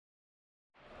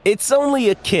It's only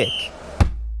a kick,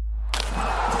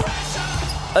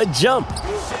 a jump,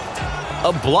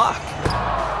 a block.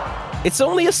 It's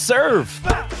only a serve.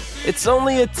 It's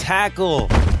only a tackle,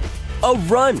 a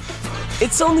run.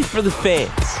 It's only for the fans.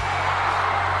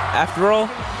 After all,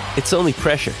 it's only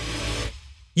pressure.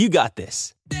 You got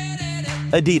this.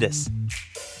 Adidas.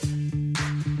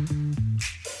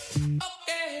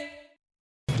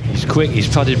 He's quick,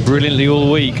 he's putted brilliantly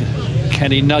all week.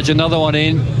 Can he nudge another one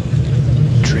in?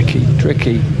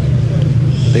 Tricky.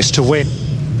 This to win.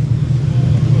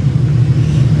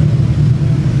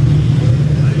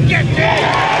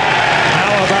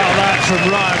 How about that from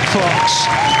Ryan Fox?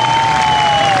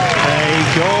 A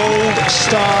gold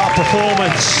star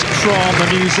performance from the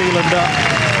New Zealander.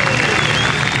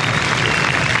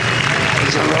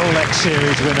 He's a Rolex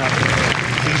Series winner.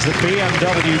 He's the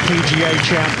BMW PGA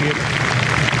champion.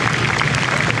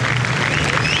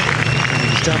 And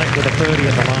he's done it with a birdie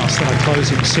at the last and a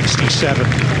closing 67.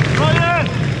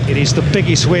 It is the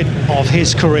biggest win of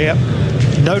his career,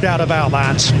 no doubt about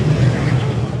that.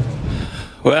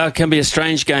 Well, it can be a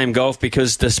strange game, golf,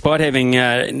 because despite having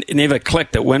never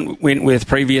clicked at Wentworth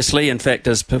previously, in fact,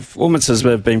 his performances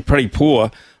have been pretty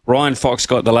poor. Ryan Fox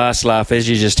got the last laugh, as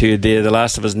you just heard there, the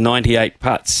last of his 98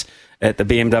 putts at the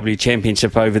BMW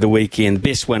Championship over the weekend.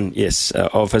 Best win, yes,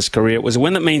 of his career. It was a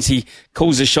win that means he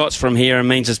calls the shots from here and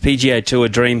means his PGA Tour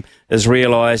dream is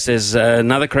realised as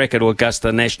another crack at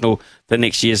Augusta National for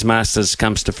next year's Masters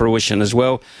comes to fruition as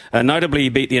well. Notably, he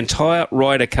beat the entire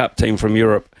Ryder Cup team from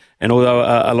Europe. And although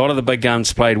a lot of the big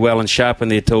guns played well and sharpened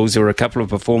their tools, there were a couple of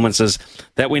performances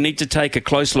that we need to take a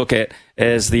close look at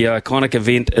as the iconic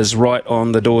event is right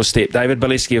on the doorstep. David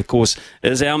Bieleski, of course,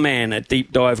 is our man at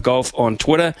Deep Dive Golf on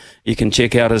Twitter. You can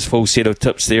check out his full set of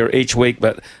tips there each week.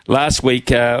 But last week,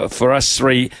 for us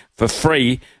three, for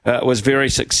free, was very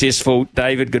successful.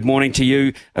 David, good morning to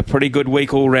you. A pretty good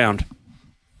week all round.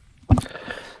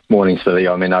 Morning, Silly.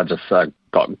 I mean, I just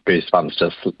got goosebumps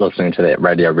just listening to that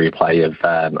radio replay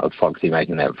of Foxy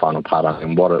making that final putt. I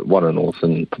mean, what an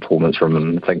awesome performance from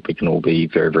him. I think we can all be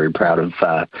very, very proud of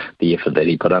the effort that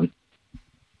he put in.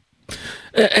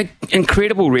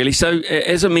 Incredible, really. So,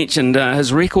 as I mentioned,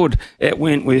 his record at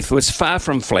Wentworth was far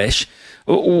from flash.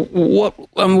 What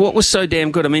was so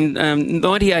damn good? I mean,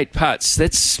 98 putts,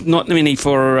 that's not many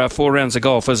for 4 rounds of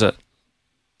golf, is it?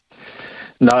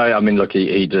 No, I mean, look,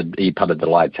 he putted the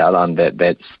lights out, and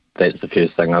that's the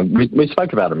first thing. We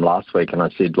spoke about him last week, and I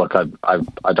said, look,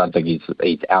 I don't think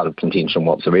he's out of contention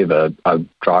whatsoever.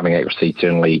 Driving accuracy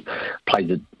certainly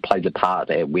plays a part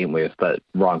at Wentworth, but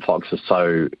Ryan Fox is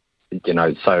so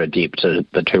adept to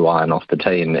the 2-iron off the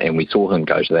tee, and we saw him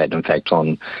go to that, in fact,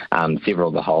 on several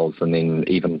of the holes, and then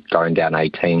even going down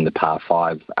 18, the par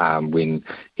 5, when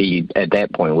he, at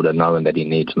that point, would have known that he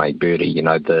needed to make birdie. You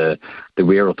know, the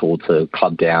wherewithal to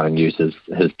club down and use his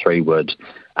 3-wood,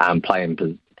 play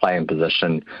in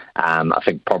position. I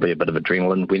think probably a bit of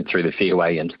adrenaline went through the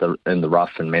fairway in the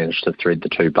rough and managed to thread the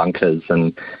 2 bunkers,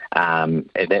 and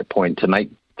at that point to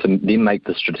then make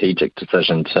the strategic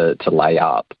decision to lay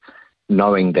up,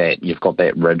 knowing that you've got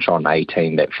that ridge on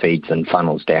 18 that feeds and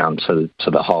funnels down to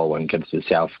the hole and gives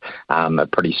yourself a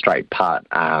pretty straight putt,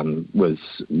 was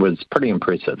pretty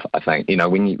impressive, I think. You know,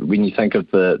 when you think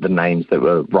of the names that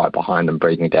were right behind him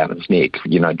breathing down his neck,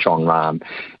 you know, John Rahm,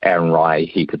 Aaron Rai,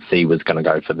 he could see was going to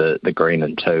go for the green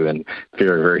in 2 and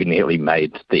very, very nearly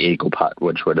made the eagle putt,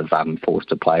 which would have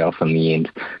forced a playoff in the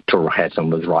end. Toro Hatton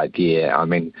was right there. I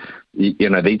mean, you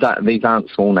know, these aren't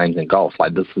small names in golf.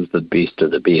 Like, this is the best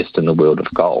of the best in the world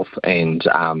of golf, and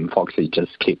Foxy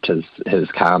just kept his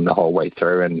calm the whole way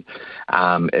through, and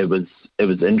it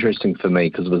was interesting for me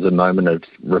because it was a moment of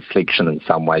reflection in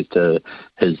some ways to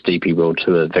his DP World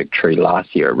Tour victory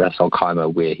last year at Ras Al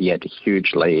Khaimah, where he had a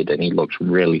huge lead and he looked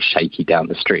really shaky down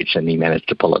the stretch, and he managed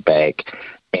to pull it back.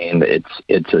 And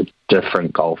it's a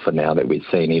different golfer now that we've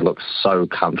seen. He looks so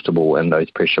comfortable in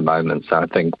those pressure moments. I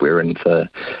think we're in for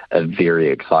a very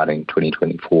exciting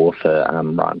 2024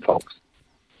 for Ryan Fox.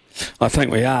 I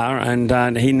think we are,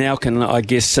 and he now can, I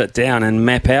guess, sit down and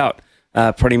map out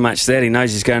pretty much that. He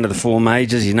knows he's going to the 4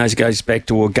 majors. He knows he goes back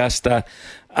to Augusta.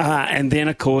 And then,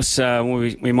 of course,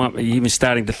 we might be even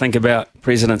starting to think about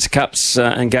President's Cups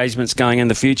engagements going in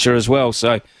the future as well.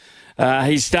 So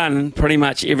he's done pretty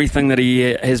much everything that he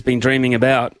has been dreaming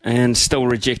about, and still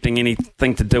rejecting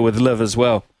anything to do with Liv as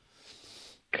well.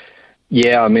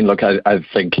 Yeah, I mean, look, I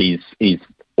think he's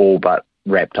all but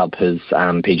wrapped up his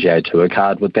PGA Tour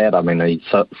card with that. I mean, he's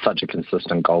such a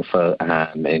consistent golfer,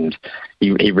 and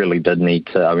he really did need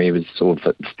to. I mean, he was sort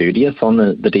of 30th on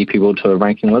the DP World Tour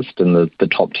ranking list, and the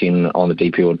top 10 on the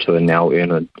DP World Tour now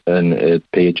earn a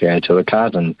PGA Tour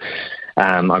card, and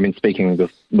Speaking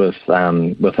with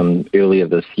him earlier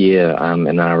this year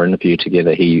in our interview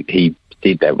together, he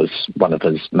said that was one of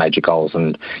his major goals,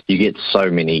 and you get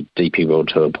so many DP World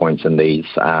Tour points in these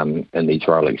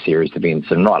Rolex Series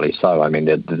events, and rightly so. I mean,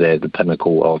 they're the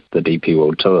pinnacle of the DP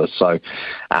World Tour. So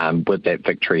with that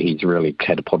victory, he's really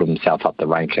catapulted himself up the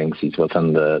rankings. He's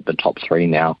within the top 3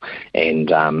 now, and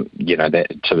that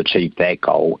to achieve that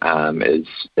goal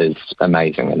is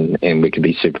amazing, and we can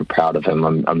be super proud of him.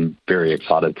 I'm very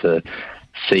excited to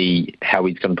see how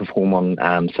he's going to perform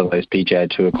on some of those PGA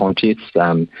Tour contests.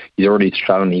 He's already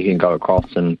shown he can go across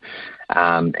and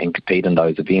compete in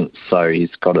those events, so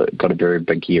he's got a very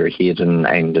big year ahead. And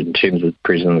in terms of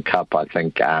President of the Cup, I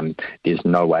think there's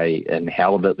no way in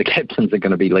hell that the captains are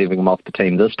going to be leaving him off the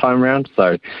team this time around.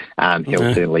 So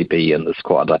he'll certainly be in the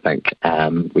squad. I think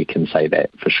we can say that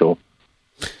for sure.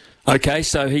 Okay,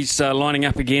 so he's lining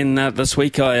up again this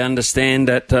week, I understand,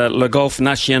 at Le Golf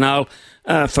National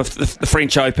for the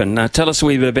French Open. Tell us a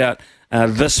wee bit about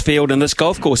this field and this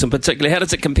golf course in particular. How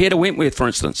does it compare to Wentworth, for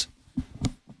instance?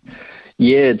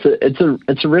 Yeah,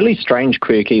 it's a really strange,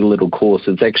 quirky little course.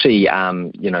 It's actually,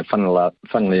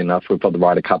 funnily enough, we've got the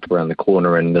Ryder Cup around the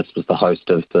corner, and this was the host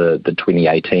of the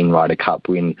 2018 Ryder Cup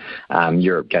when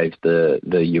Europe gave the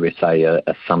USA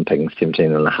a thumping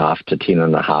 17.5 to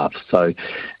 10.5. So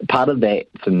part of that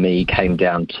for me came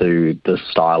down to the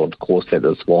style of course that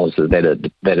this was,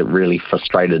 that it really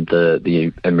frustrated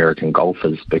the American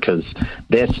golfers, because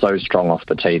they're so strong off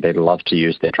the tee. They love to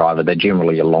use their driver. They're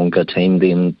generally a longer team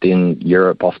than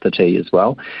Europe off the tee as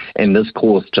well, and this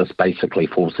course just basically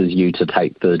forces you to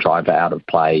take the driver out of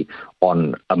play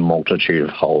on a multitude of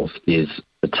holes. There's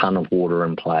a ton of water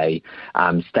in play,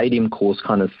 stadium course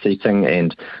kind of setting,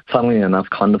 and funnily enough,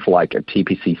 kind of like a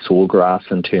TPC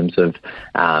sawgrass in terms of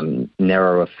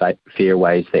narrower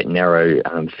fairways that narrow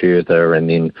further, and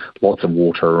then lots of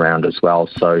water around as well.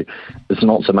 So it's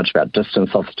not so much about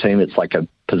distance off the team, it's like a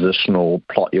positional,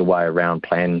 plot your way around,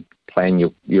 plan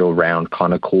your round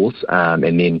kind of course, and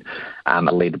then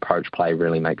a lead approach play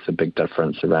really makes a big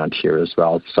difference around here as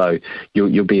well. So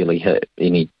you'll barely hit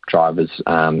any drivers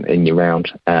in your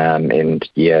round, and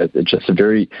yeah, it's just a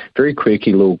very, very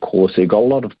quirky little course. You've got a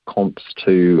lot of comps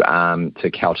to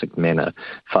Celtic Manor.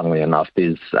 Funnily enough,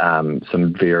 there's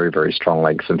some very, very strong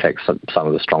legs. In fact, some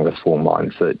of the strongest form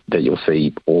lines that you'll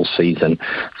see all season.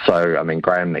 So I mean,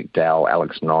 Graham McDowell,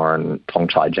 Alex Noren,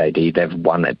 Tongchai JD, they've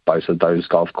won at both of those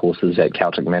golf courses at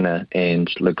Celtic Manor and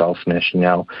Le Golf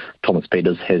National. Thomas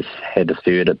Peters has had a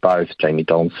third at both. Jamie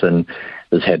Donaldson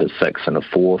has had a 6th and a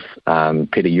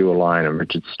 4th. Peter Uerlein and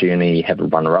Richard Sterney have a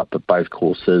runner-up at both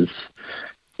courses.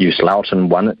 Hugh Loughton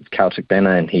won at Celtic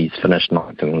Manor, and he's finished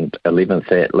 9th and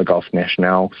 11th at Le Golf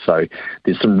National. So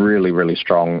there's some really, really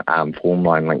strong form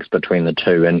line links between the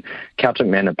two. And Celtic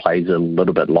Manor plays a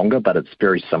little bit longer, but it's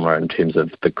very similar in terms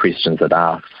of the questions it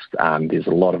asks. There's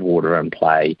a lot of water in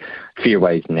play,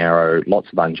 fairways narrow,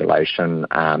 lots of undulation,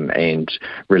 and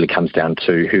really comes down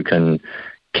to who can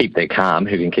keep their calm,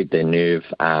 who can keep their nerve,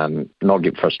 not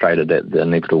get frustrated at the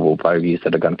inevitable bogeys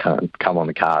that are going to come on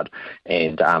the card,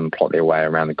 and plot their way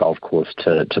around the golf course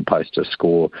to post a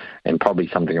score, and probably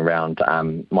something around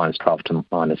 -12 to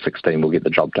 -16 will get the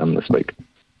job done this week.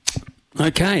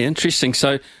 Okay, interesting.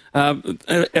 So out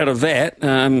of that,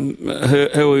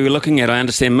 who are we looking at? I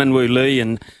understand Minwoo Lee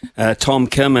and Tom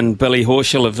Kim and Billy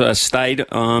Horschel have stayed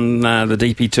on the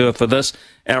DP Tour for this.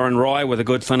 Aaron Rai with a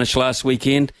good finish last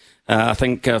weekend. I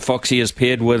think Foxy is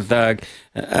paired with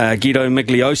Guido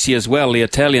Migliosi as well, the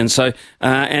Italian. So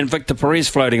and Victor Perez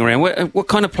floating around. What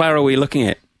kind of player are we looking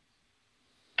at?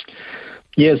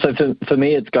 Yeah, so for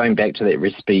me, it's going back to that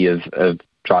recipe of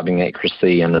driving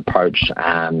accuracy and approach,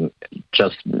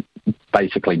 just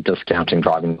basically discounting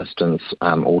driving distance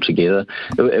altogether.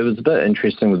 It was a bit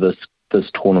interesting with this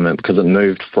tournament because it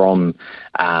moved from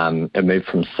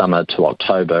summer to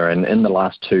October, and in the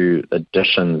last two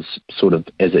editions, sort of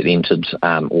as it entered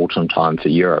autumn time for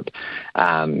Europe,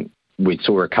 we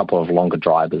saw a couple of longer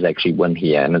drivers actually win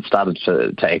here, and it started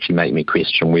to actually make me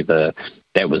question whether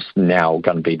that was now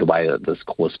going to be the way that this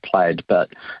course played. But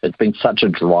it's been such a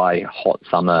dry, hot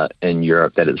summer in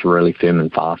Europe that it's really firm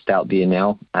and fast out there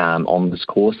now on this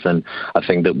course, and I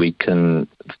think that we can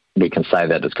say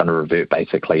that it's going to revert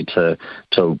basically to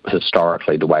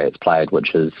historically the way it's played,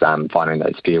 which is finding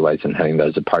those fairways and hitting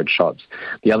those approach shots.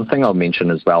 The other thing I'll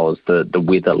mention as well is the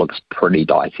weather looks pretty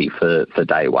dicey for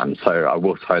day one. So I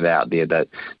will throw that out there that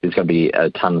there's going to be a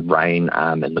ton of rain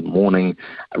in the morning,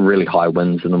 really high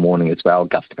winds in the morning as well,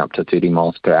 gusting up to 30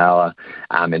 miles per hour,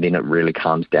 and then it really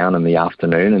calms down in the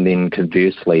afternoon. And then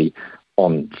conversely,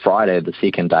 on Friday, the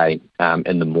second day,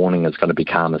 in the morning it's going to be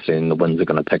calmer soon. The winds are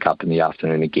going to pick up in the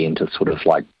afternoon again to sort of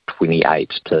like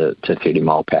 28 to 30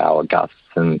 mile per hour gusts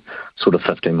and sort of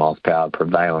 15 miles per hour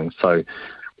prevailing. So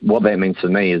what that means for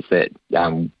me is that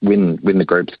when the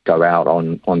groups go out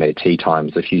on their tee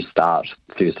times, if you start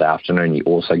Thursday afternoon, you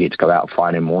also get to go out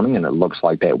Friday morning, and it looks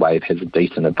like that wave has a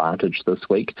decent advantage this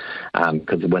week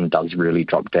because the wind does really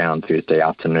drop down Thursday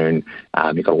afternoon.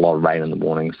 You've got a lot of rain in the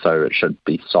morning, so it should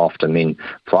be soft. And then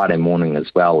Friday morning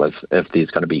as well, if there's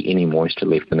going to be any moisture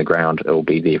left in the ground, it will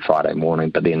be there Friday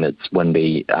morning. But then it's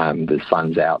windy, the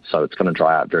sun's out, so it's going to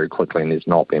dry out very quickly, and there's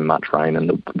not been much rain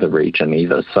in the region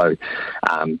either. So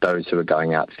those who are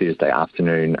going out Thursday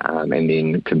afternoon and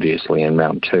then conversely in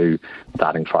round 2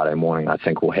 starting Friday morning, I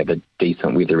think will have a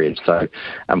decent weather edge. So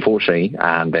unfortunately,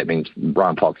 that means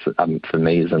Ryan Fox for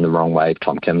me is in the wrong wave,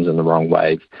 Tom Kim's in the wrong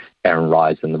wave, Aaron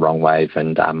Rye's in the wrong wave,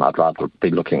 and I'd rather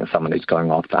be looking at someone who's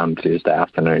going off Thursday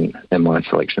afternoon in my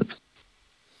selections.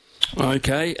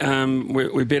 Okay,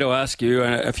 we better ask you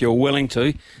if you're willing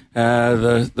to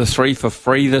the 3 for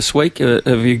free this week.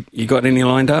 Have you got any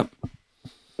lined up?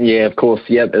 Yeah, of course.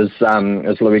 Yep. Has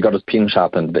Louis got his pen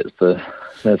sharpened?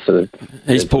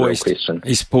 He's poised. Question.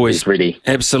 He's poised. He's ready.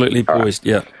 Absolutely poised.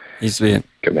 Right. Yeah, he's there.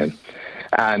 Good man.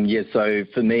 So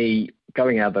for me,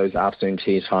 going out those afternoon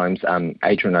tee times,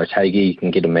 Adrian Otegi, you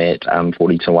can get him at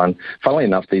 40-1. Funnily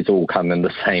enough, these all come in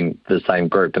the same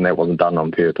group, and that wasn't done on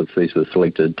purpose. These were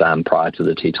selected prior to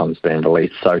the tee times being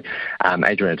released. So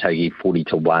Adrian Otegi,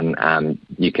 40-1,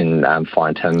 you can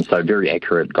find him. So very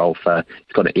accurate golfer.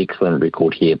 He's got an excellent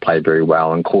record here, played very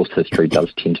well, and course history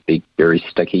does tend to be very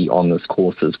sticky on this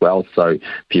course as well. So if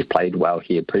you've played well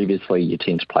here previously, you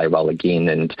tend to play well again,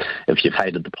 and if you've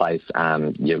hated the place,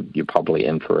 you're probably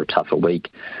in for a tougher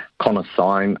week. Connor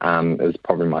Syme is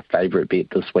probably my favourite bet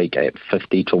this week at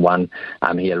 50-1.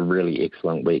 He had a really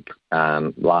excellent week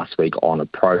last week on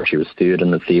approach. He was third in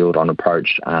the field on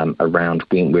approach around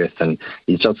Wentworth, and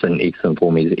he's just in excellent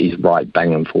form. He's right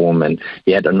bang in form, and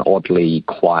he had an oddly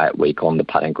quiet week on the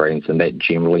putting greens, and that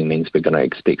generally means we're going to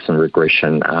expect some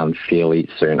regression fairly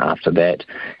soon after that.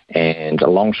 And a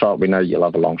long shot, we know you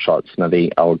love a long shot,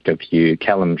 Smithy. I'll give you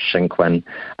Callum Shinkwin.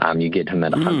 You get him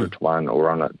at 100-1 or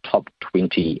on a top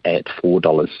 20 at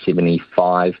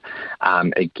 $4.75.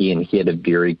 Again, he had a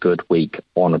very good week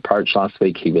on approach last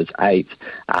week. He was 8th.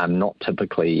 Not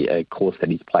typically a course that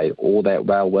he's played all that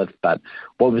well with, but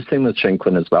what we've seen with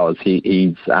Shinkwin as well is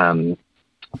he's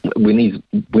when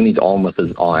he's on with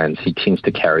his irons, he tends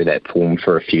to carry that form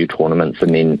for a few tournaments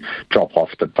and then drop off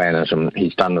the planet. And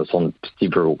he's done this on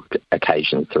several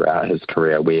occasions throughout his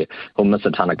career where he'll miss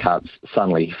a ton of cuts,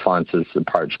 suddenly he finds his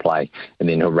approach play, and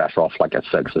then he'll rattle off like a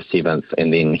 6th or 7th.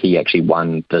 And then he actually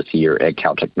won this year at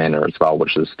Celtic Manor as well,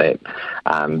 which is that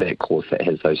course that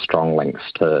has those strong links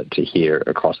to here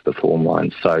across the form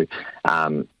line. So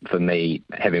for me,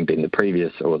 having been the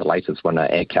previous or the latest winner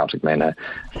at Celtic Manor,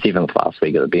 7th last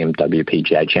week at the BMW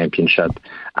PGA Championship,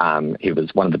 he was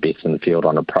one of the best in the field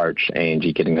on approach, and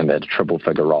you're getting him at triple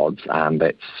figure odds.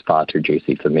 That's far too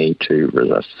juicy for me to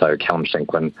resist. So Callum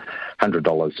Shinkwin,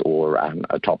 $100 or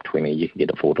a top 20, you can get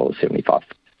at $4.75.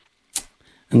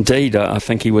 Indeed, I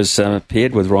think he was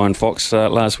paired with Ryan Fox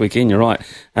last weekend. You're right.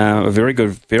 A very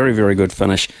good, very, very good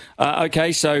finish.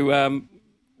 Okay, so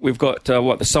we've got the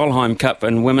Solheim Cup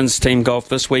and women's team golf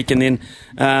this week, and then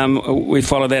we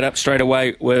follow that up straight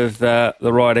away with the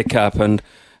Ryder Cup. And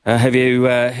have you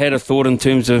had a thought in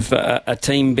terms of a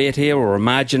team bet here or a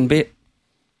margin bet?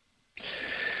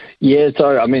 Yeah,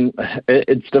 so I mean,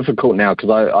 it's difficult now because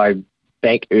I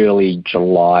back early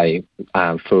July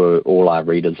for all our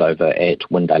readers over at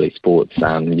Win Daily Sports.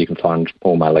 You can find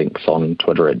all my links on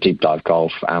Twitter at Deep Dive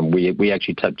Golf. We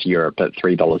actually tipped Europe at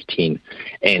 $3.10,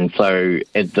 and so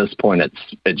at this point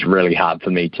it's really hard for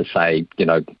me to say,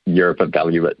 Europe at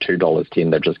value at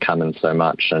 $2.10. They've just come in so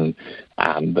much, and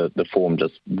the form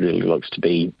just really looks to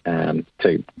be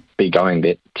going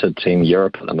there to Team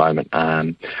Europe at the moment.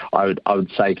 I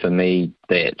would say for me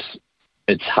that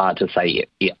it's hard to say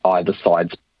either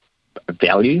side's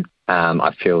value.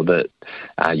 I feel that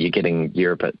you're getting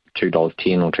Europe at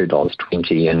 $2.10 or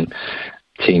 $2.20 and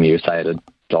Team USA at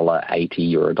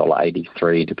 $1.80 or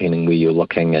 $1.83, depending where you're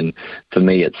looking. And for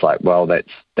me, it's like, well,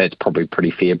 that's probably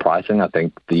pretty fair pricing. I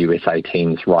think the USA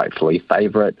team's rightfully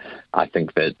favourite. I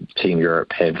think that Team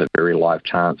Europe have a very live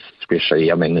chance, especially,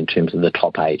 in terms of the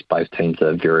top 8. Both teams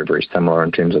are very, very similar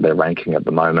in terms of their ranking at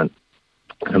the moment.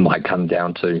 It might come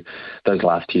down to those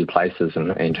last 2 places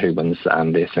and who wins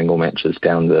their single matches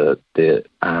down the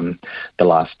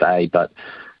last day. But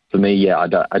for me, I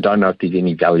don't know if there's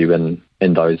any value in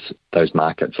in those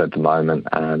markets at the moment.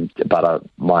 But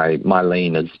my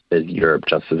lean is Europe,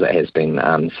 just as it has been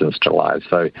since July.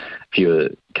 So if you were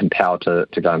compelled to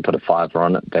go and put a fiver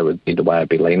on it, that would be the way I'd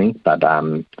be leaning. But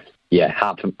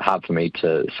hard for me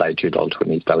to say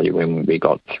 $2.20 value when we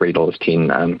got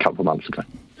 $3.10 a couple of months ago.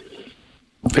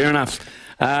 Fair enough.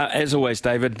 As always,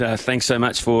 David, thanks so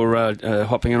much for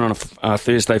hopping in on a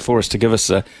Thursday for us to give us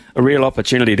a real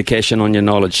opportunity to cash in on your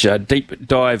knowledge. Deep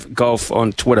Dive Golf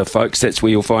on Twitter, folks. That's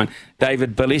where you'll find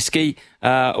David Bieleski.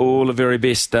 All the very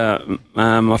best,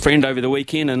 my friend, over the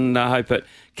weekend, and I hope it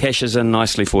cashes in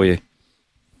nicely for you.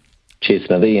 Cheers,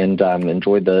 Smithy, and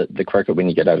enjoy the cricket when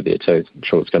you get over there too. I'm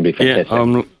sure it's going to be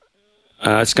fantastic.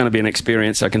 It's going to be an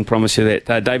experience, I can promise you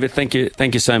that. David, thank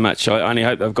you so much. I only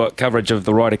hope they've got coverage of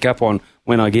the Ryder Cup on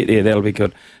when I get there. That'll be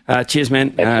good. Cheers,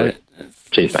 man.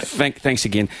 Cheers, mate. Thanks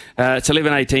again. It's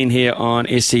 11:18 here on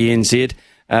SENZ.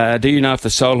 Do you know if the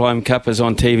Solheim Cup is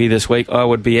on TV this week? I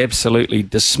would be absolutely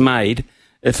dismayed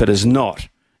if it is not.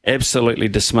 Absolutely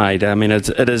dismayed. I mean,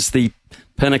 it is the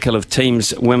pinnacle of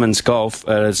teams women's golf.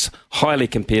 It is highly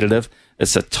competitive.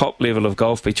 It's a top level of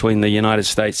golf between the United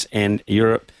States and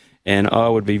Europe. And I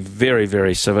would be very,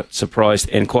 very surprised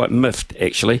and quite miffed,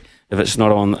 actually, if it's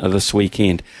not on this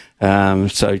weekend.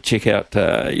 So check out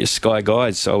your Sky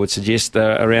Guides. I would suggest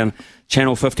around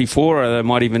Channel 54, or they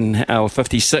might even, or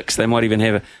 56, they might even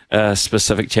have a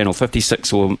specific channel,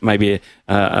 56, or maybe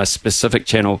a specific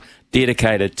channel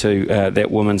dedicated to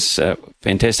that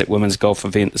fantastic women's golf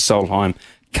event, the Solheim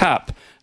Cup.